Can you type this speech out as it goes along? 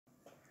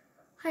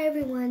Hi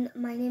everyone,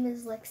 my name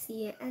is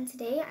Lexi, and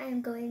today I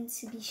am going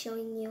to be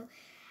showing you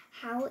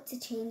how to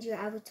change your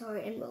avatar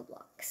in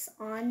Roblox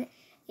on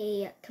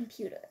a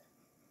computer.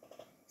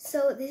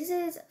 So this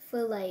is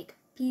for like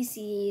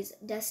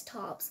PCs,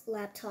 desktops,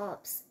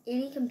 laptops,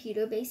 any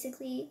computer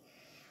basically.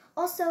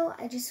 Also,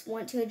 I just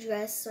want to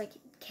address, so I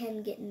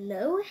can get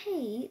no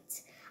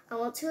hate, I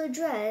want to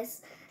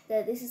address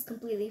that this is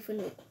completely for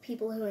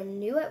people who are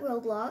new at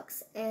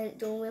Roblox and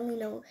don't really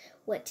know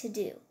what to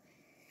do.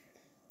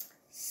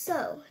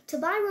 So, to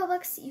buy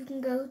Robux, you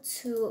can go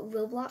to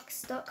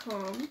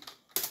roblox.com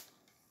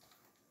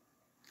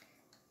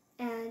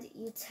and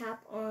you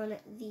tap on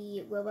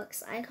the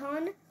Robux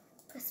icon,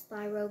 press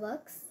buy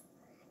Robux,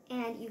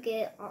 and you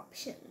get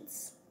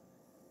options.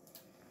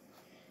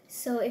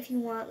 So if you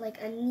want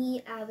like a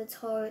neat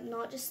avatar,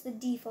 not just the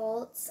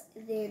defaults,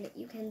 then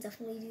you can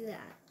definitely do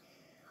that.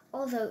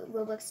 Although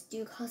Robux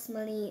do cost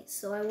money,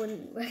 so I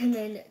wouldn't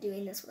recommend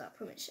doing this without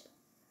permission.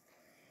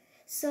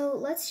 So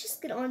let's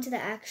just get on to the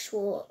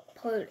actual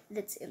part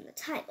that's in the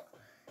title.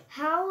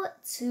 How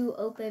to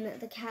open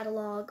the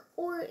catalog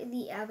or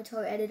the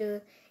avatar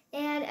editor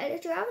and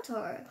edit your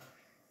avatar.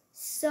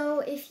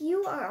 So if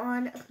you are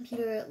on a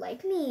computer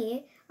like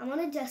me, I'm on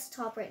a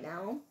desktop right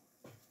now,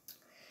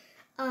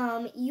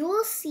 you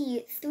will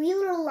see three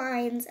little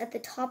lines at the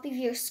top of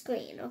your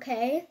screen,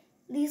 okay?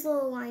 These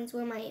little lines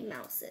where my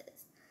mouse is.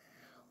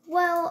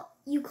 Well,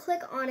 you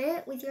click on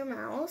it with your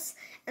mouse,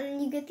 and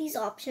then you get these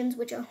options,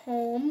 which are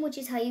home, which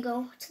is how you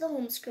go to the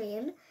home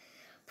screen,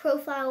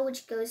 profile,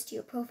 which goes to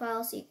your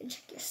profile so you can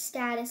check your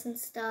status and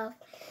stuff,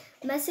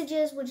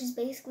 messages, which is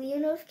basically your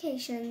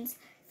notifications,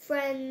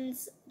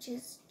 friends, which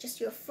is just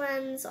your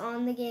friends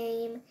on the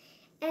game,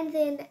 and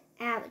then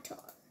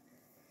avatar.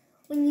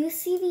 When you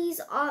see these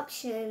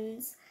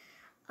options,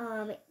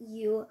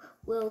 you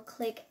will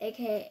click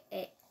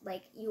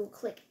you will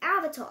click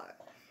avatar,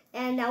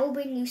 and that will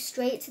bring you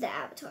straight to the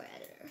avatar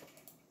editor.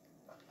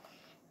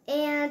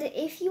 And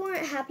if you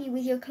aren't happy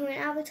with your current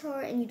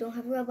avatar and you don't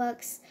have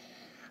Robux,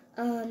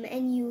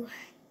 and you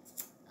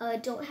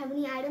don't have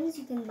any items,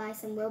 you can buy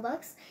some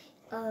Robux.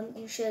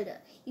 You should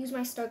use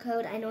my star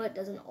code. I know it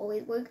doesn't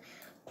always work,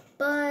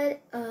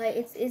 but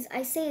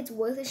I say it's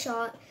worth a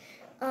shot.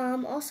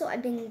 Also,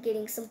 I've been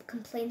getting some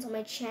complaints on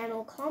my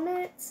channel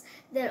comments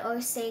that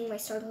are saying my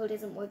star code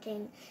isn't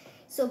working.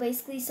 So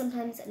basically,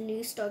 sometimes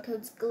new star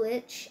codes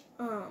glitch.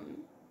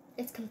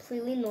 It's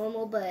completely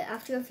normal, but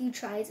after a few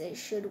tries, it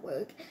should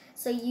work.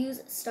 So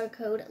use star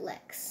code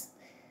LEX.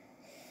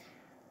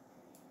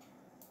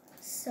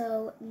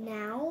 So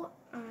now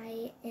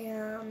I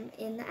am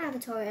in the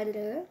avatar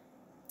editor,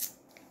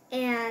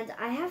 and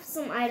I have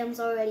some items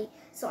already.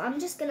 So I'm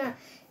just gonna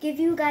give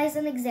you guys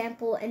an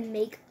example and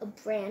make a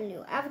brand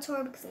new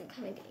avatar because I'm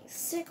kind of getting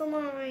sick of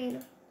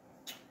mine.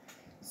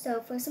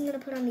 So first I'm gonna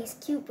put on these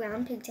cute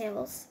brown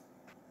pigtails.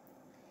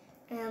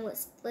 And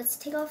let's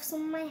take off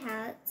some of my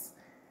hats.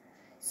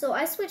 So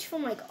I switch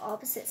from like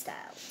opposite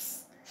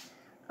styles.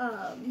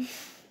 I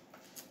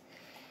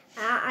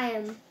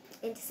am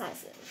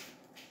indecisive.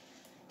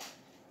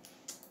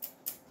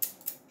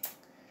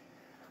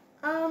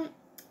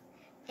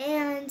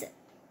 And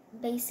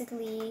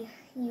basically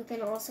you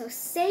can also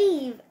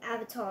save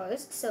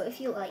avatars. So if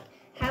you like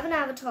have an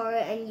avatar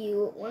and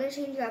you want to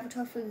change your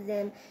avatar for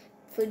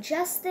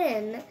just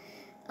then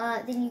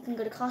you can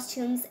go to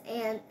costumes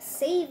and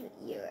save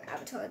your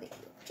avatar that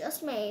you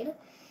just made.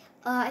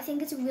 I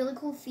think it's a really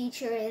cool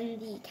feature in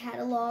the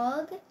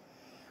catalog.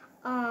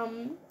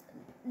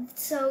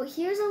 So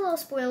here's a little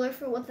spoiler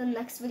for what the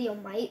next video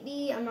might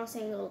be. I'm not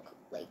saying it'll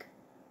like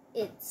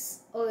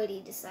it's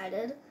already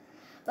decided,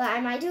 but I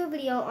might do a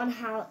video on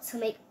how to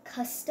make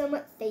custom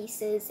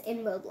faces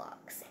in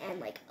Roblox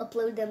and like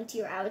upload them to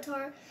your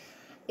avatar.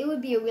 It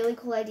would be a really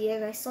cool idea,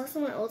 and I saw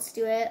someone else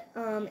do it,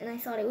 and I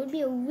thought it would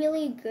be a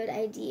really good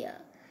idea.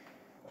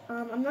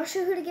 I'm not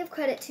sure who to give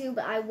credit to,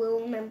 but I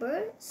will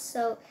remember.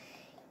 So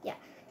yeah,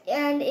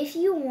 and if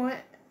you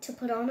want to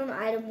put on an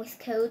item with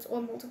codes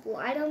or multiple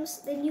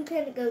items, then you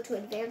can go to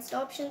advanced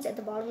options at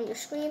the bottom of your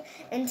screen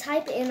and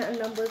type in a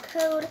number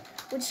code,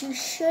 which you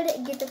should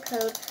get the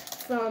code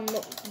from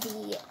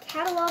the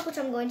catalog, which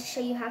I'm going to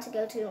show you how to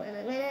go to in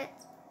a minute.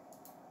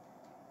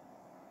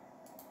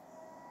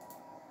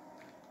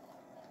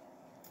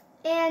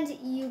 And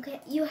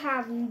you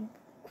have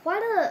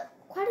quite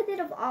a bit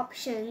of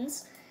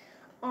options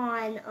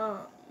on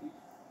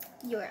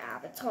your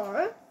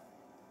avatar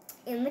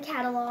in the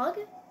catalog.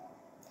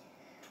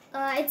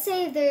 I'd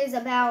say there's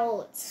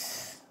about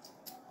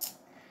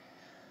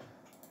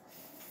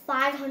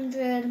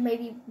 500,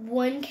 maybe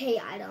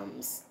 1K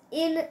items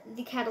in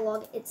the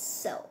catalog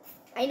itself.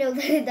 I know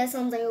that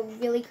sounds like a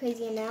really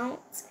crazy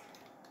amount,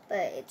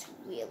 but it's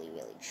really,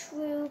 really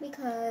true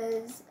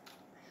because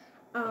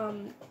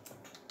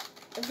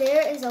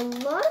there is a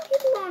lot of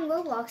people on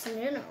Roblox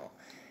in general.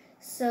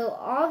 So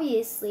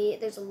obviously,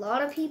 there's a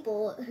lot of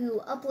people who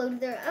upload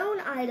their own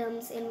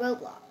items in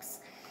Roblox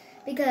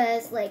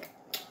because, like,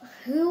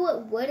 who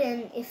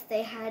wouldn't if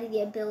they had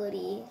the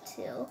ability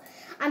to?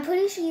 I'm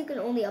pretty sure you can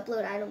only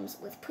upload items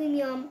with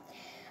premium,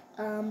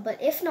 But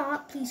if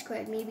not, please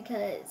correct me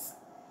because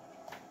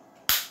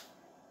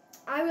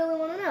I really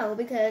want to know,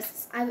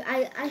 because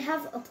I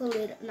have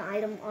uploaded an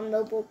item on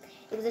mobile.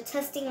 It was a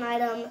testing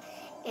item,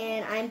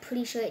 and I'm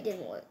pretty sure it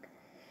didn't work.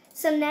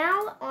 So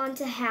now on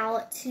to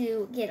how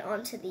to get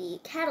onto the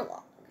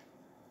catalog.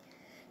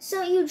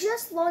 So you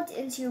just logged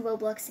into your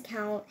Roblox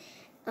account,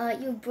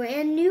 your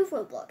brand new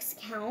Roblox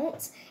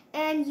account,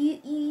 and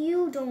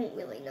you don't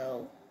really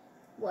know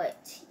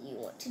what you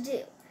want to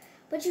do.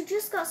 But you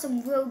just got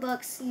some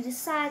Robux, so you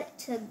decide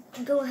to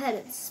go ahead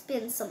and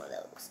spend some of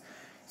those.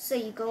 So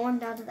you go on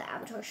down to the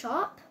avatar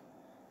shop,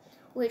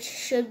 which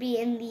should be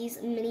in these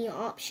many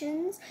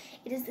options.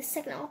 It is the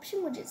second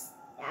option, which is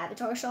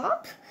avatar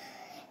shop.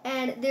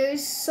 And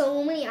there's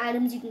so many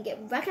items you can get.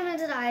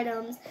 Recommended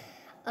items,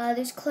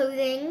 there's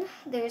clothing,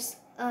 there's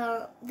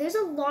a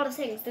lot of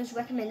things. There's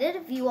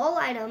recommended, view all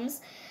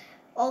items,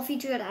 all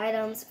featured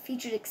items,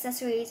 featured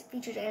accessories,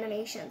 featured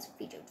animations,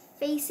 featured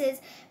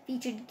faces,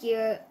 featured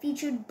gear,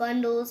 featured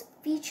bundles,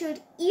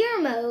 featured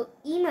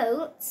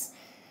emotes,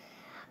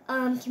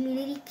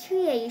 community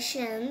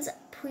creations,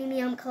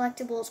 premium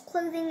collectibles,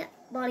 clothing,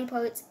 body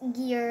parts,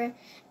 gear,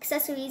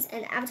 accessories,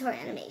 and avatar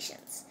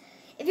animations.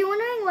 If you're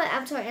wondering what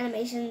avatar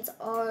animations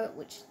are,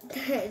 which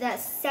that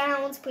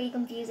sounds pretty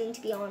confusing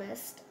to be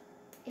honest,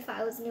 if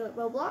I was new at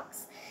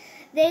Roblox,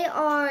 they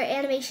are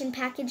animation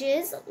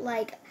packages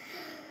like,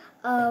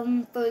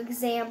 for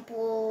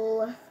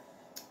example,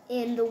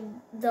 in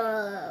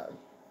the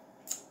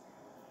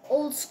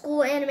old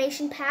school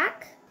animation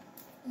pack,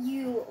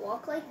 you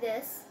walk like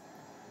this.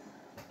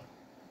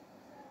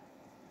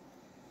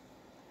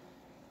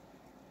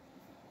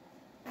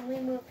 Let me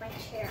move my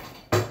chair.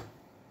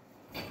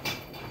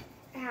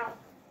 Ow.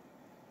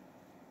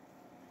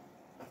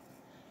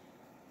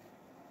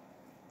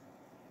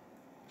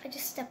 I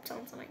just stepped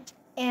on something.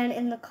 And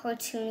in the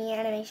cartoony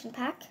animation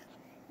pack,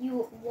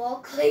 you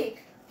walk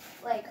like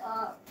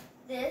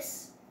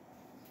this.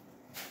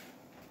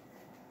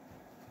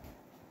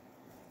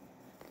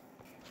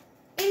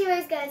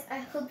 Anyways, guys, I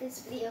hope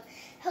this video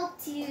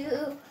helped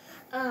you.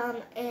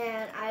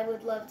 And I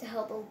would love to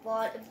help a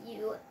lot of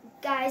you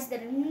guys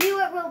that are new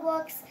at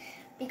Roblox,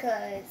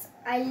 because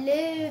I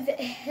love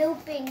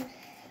helping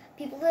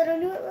people that are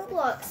new at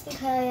Roblox,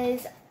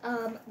 because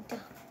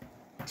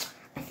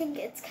I think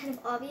it's kind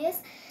of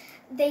obvious.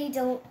 They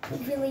don't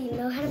really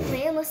know how to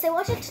play unless they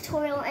watch a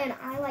tutorial, and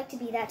I like to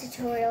be that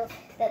tutorial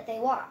that they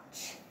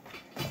watch.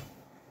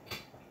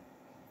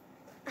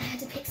 I had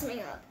to pick something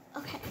up.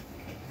 Okay.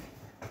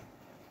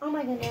 Oh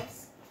my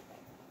goodness.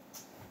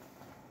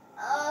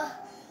 Oh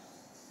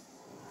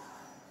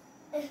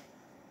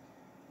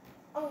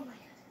my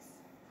goodness.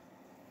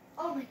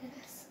 Oh my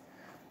goodness.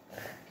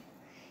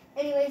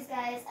 Anyways,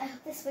 guys, I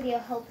hope this video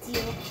helped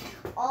you.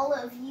 All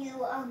of you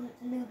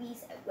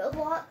newbies at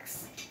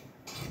Roblox.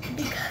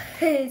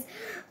 Because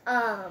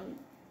I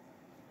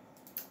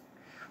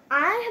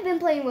have been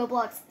playing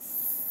Roblox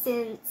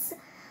since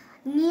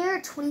near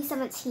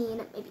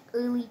 2017, maybe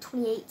early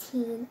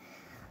 2018.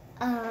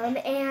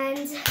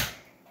 And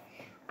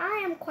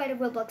I am quite a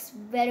Roblox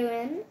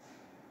veteran,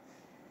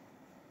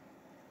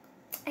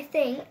 I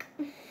think.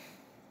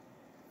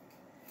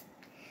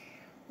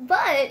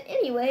 But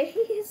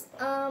anyways,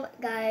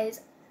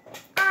 guys,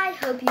 I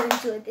hope you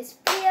enjoyed this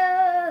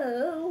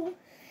video.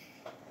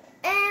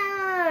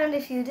 And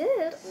if you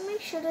did,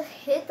 make sure to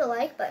hit the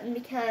like button,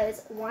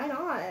 because why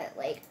not?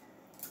 Like,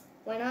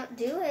 why not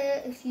do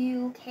it if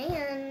you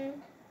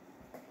can?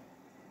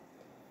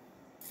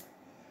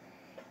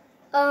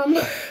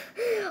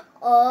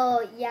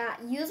 Oh yeah,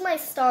 use my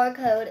star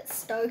code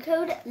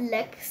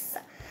LEX.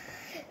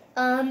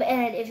 And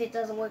if it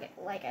doesn't work,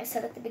 like I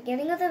said at the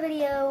beginning of the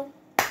video,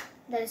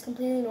 that is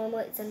completely normal.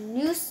 It's a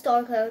new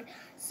star code,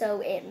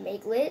 so it may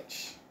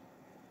glitch.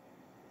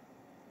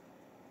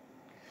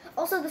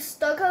 Also, the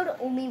star code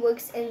only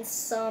works in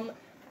some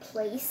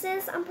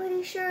places, I'm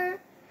pretty sure.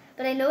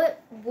 But I know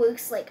it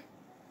works like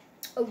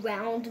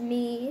around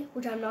me,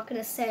 which I'm not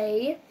gonna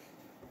say.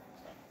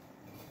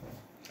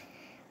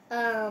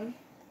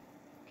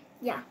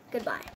 Yeah, goodbye.